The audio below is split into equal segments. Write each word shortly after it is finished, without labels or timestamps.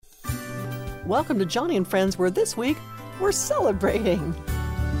Welcome to Joni and Friends, where this week we're celebrating.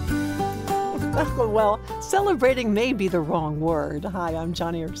 Well, celebrating may be the wrong word. Hi, I'm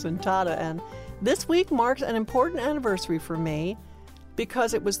Joni Eareckson Tada, and this week marks an important anniversary for me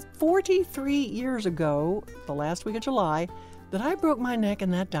because it was 43 years ago, the last week of July, that I broke my neck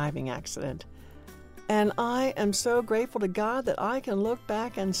in that diving accident. And I am so grateful to God that I can look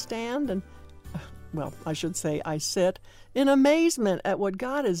back and stand and, well, I should say I sit in amazement at what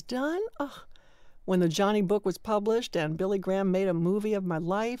God has done. Oh, when the Joni book was published and Billy Graham made a movie of my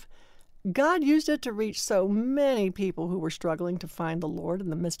life, God used it to reach so many people who were struggling to find the Lord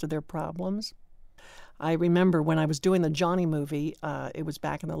in the midst of their problems. I remember when I was doing the Joni movie, it was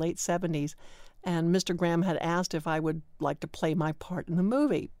back in the late 70s, and Mr. Graham had asked if I would like to play my part in the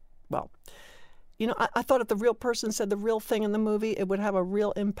movie. Well, you know, I thought if the real person said the real thing in the movie, it would have a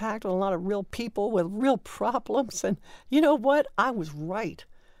real impact on a lot of real people with real problems. And you know what? I was right.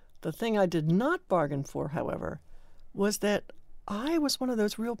 The thing I did not bargain for, however, was that I was one of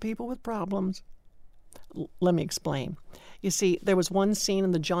those real people with problems. Let me explain. You see, there was one scene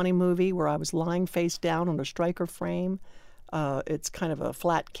in the Joni movie where I was lying face down on a striker frame. It's kind of a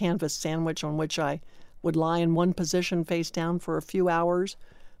flat canvas sandwich on which I would lie in one position face down for a few hours.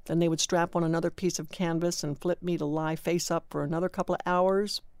 Then they would strap on another piece of canvas and flip me to lie face up for another couple of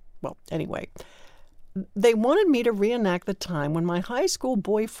hours. Well, anyway, they wanted me to reenact the time when my high school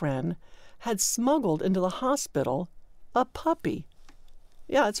boyfriend had smuggled into the hospital a puppy.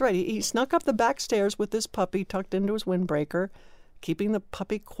 Yeah, that's right. He snuck up the back stairs with this puppy tucked into his windbreaker, keeping the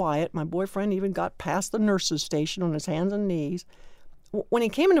puppy quiet. My boyfriend even got past the nurse's station on his hands and knees. When he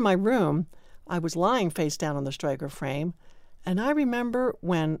came into my room, I was lying face down on the striker frame, and I remember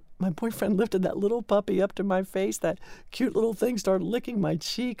when my boyfriend lifted that little puppy up to my face, that cute little thing started licking my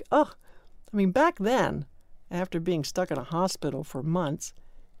cheek. Oh, I mean, back then, after being stuck in a hospital for months,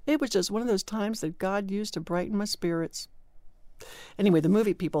 it was just one of those times that God used to brighten my spirits. Anyway, the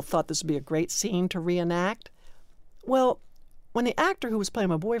movie people thought this would be a great scene to reenact. Well, when the actor who was playing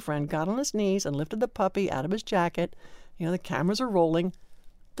my boyfriend got on his knees and lifted the puppy out of his jacket, you know, the cameras are rolling,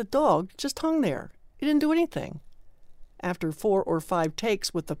 the dog just hung there. He didn't do anything. After 4 or 5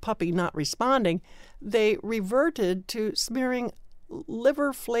 takes with the puppy not responding, they reverted to smearing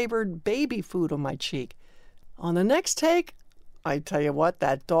liver-flavored baby food on my cheek. On the next take, I tell you what,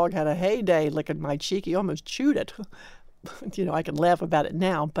 that dog had a heyday licking my cheek. He almost chewed it. You know, I can laugh about it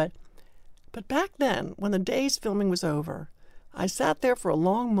now, but back then, when the day's filming was over, I sat there for a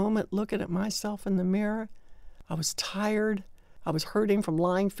long moment looking at myself in the mirror. I was tired. I was hurting from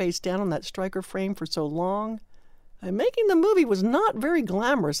lying face down on that striker frame for so long. And making the movie was not very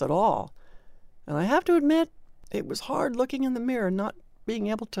glamorous at all. And I have to admit, it was hard looking in the mirror, not being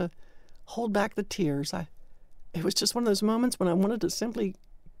able to hold back the tears. It was just one of those moments when I wanted to simply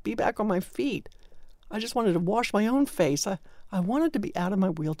be back on my feet. I just wanted to wash my own face. I wanted to be out of my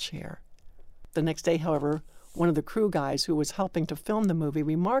wheelchair. The next day, however, one of the crew guys who was helping to film the movie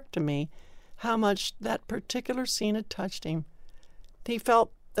remarked to me how much that particular scene had touched him. He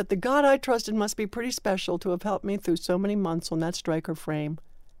felt that the God I trusted must be pretty special to have helped me through so many months on that striker frame.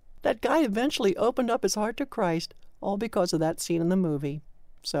 That guy eventually opened up his heart to Christ, all because of that scene in the movie.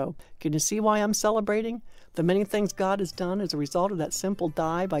 So, can you see why I'm celebrating? The many things God has done as a result of that simple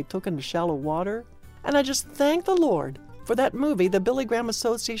dive I took into shallow water? And I just thank the Lord for that movie the Billy Graham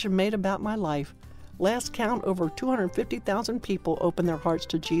Association made about my life. Last count, over 250,000 people opened their hearts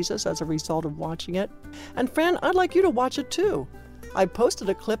to Jesus as a result of watching it. And friend, I'd like you to watch it too. I posted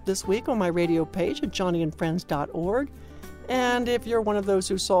a clip this week on my radio page at joniandfriends.org. And if you're one of those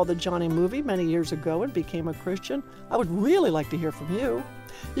who saw the Joni movie many years ago and became a Christian, I would really like to hear from you.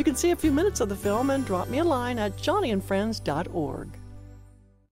 You can see a few minutes of the film and drop me a line at joniandfriends.org.